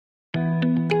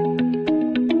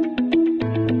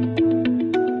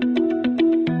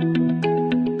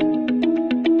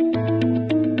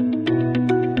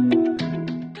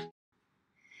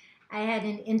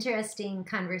interesting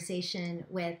conversation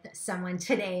with someone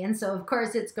today. And so, of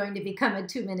course, it's going to become a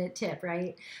 2-minute tip,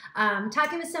 right?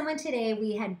 Talking with someone today,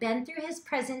 we had been through his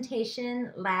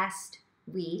presentation last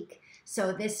week.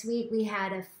 So this week we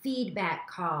had a feedback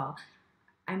call.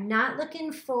 I'm not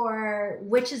looking for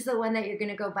which is the one that you're going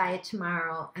to go buy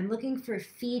tomorrow. I'm looking for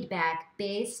feedback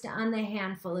based on the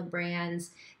handful of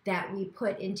brands that we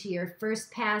put into your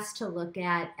first pass to look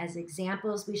at as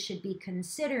examples we should be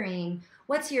considering.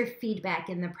 What's your feedback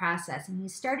in the process? And he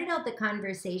started out the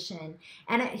conversation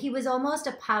and he was almost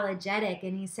apologetic,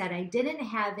 and he said, I didn't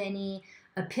have any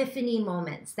epiphany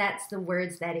moments. That's the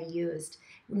words that he used.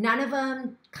 None of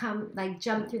them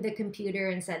jumped through the computer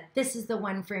and said, this is the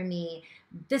one for me.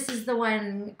 This is the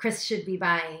one Chris should be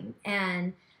buying.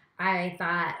 And I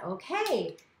thought,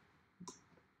 okay,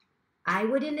 I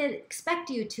wouldn't expect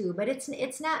you to, but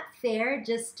it's not fair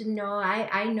just to know,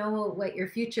 I know what your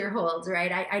future holds,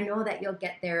 right? I know that you'll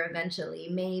get there eventually,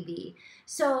 maybe.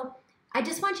 So I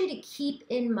just want you to keep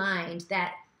in mind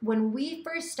that when we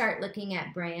first start looking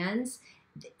at brands,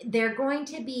 they're going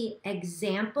to be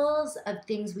examples of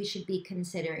things we should be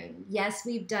considering. Yes,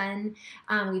 we've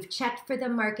checked for the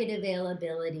market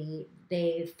availability.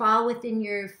 They fall within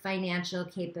your financial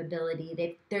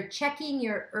capability. They're checking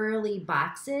your early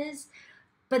boxes,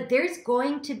 but there's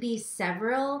going to be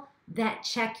several that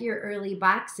check your early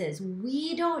boxes.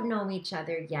 We don't know each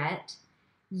other yet.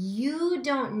 You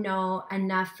don't know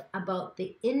enough about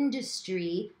the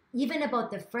industry, even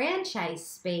about the franchise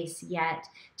space yet,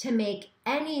 to make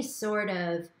any sort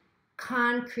of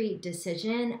concrete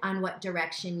decision on what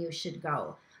direction you should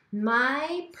go.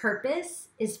 My purpose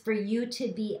is for you to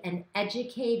be an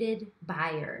educated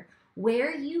buyer.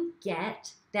 Where you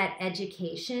get that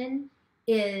education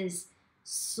is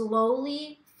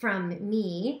slowly from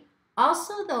me,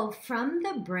 also though from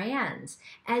the brands.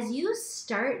 As you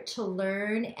start to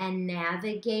learn and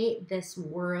navigate this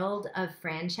world of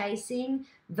franchising,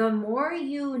 the more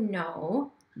you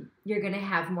know, you're going to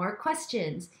have more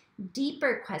questions,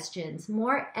 deeper questions,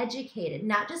 more educated,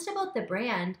 not just about the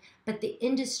brand, but the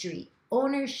industry,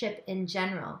 ownership in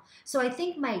general. So I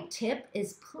think my tip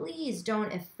is, please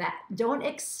don't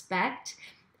expect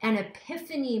an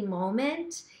epiphany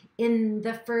moment in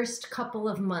the first couple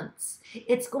of months.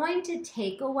 It's going to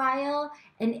take a while.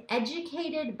 An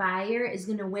educated buyer is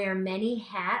going to wear many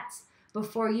hats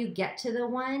before you get to the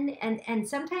one. And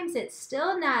sometimes it's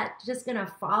still not just going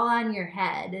to fall on your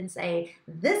head and say,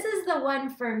 this is the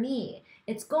one for me.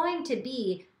 It's going to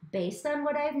be based on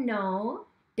what I know,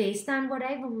 based on what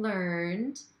I've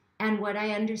learned, and what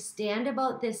I understand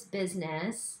about this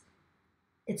business.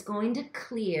 It's going to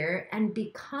clear and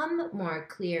become more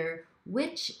clear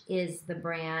which is the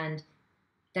brand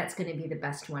that's going to be the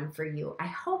best one for you. I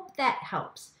hope that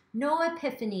helps. No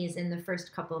epiphanies in the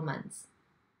first couple of months.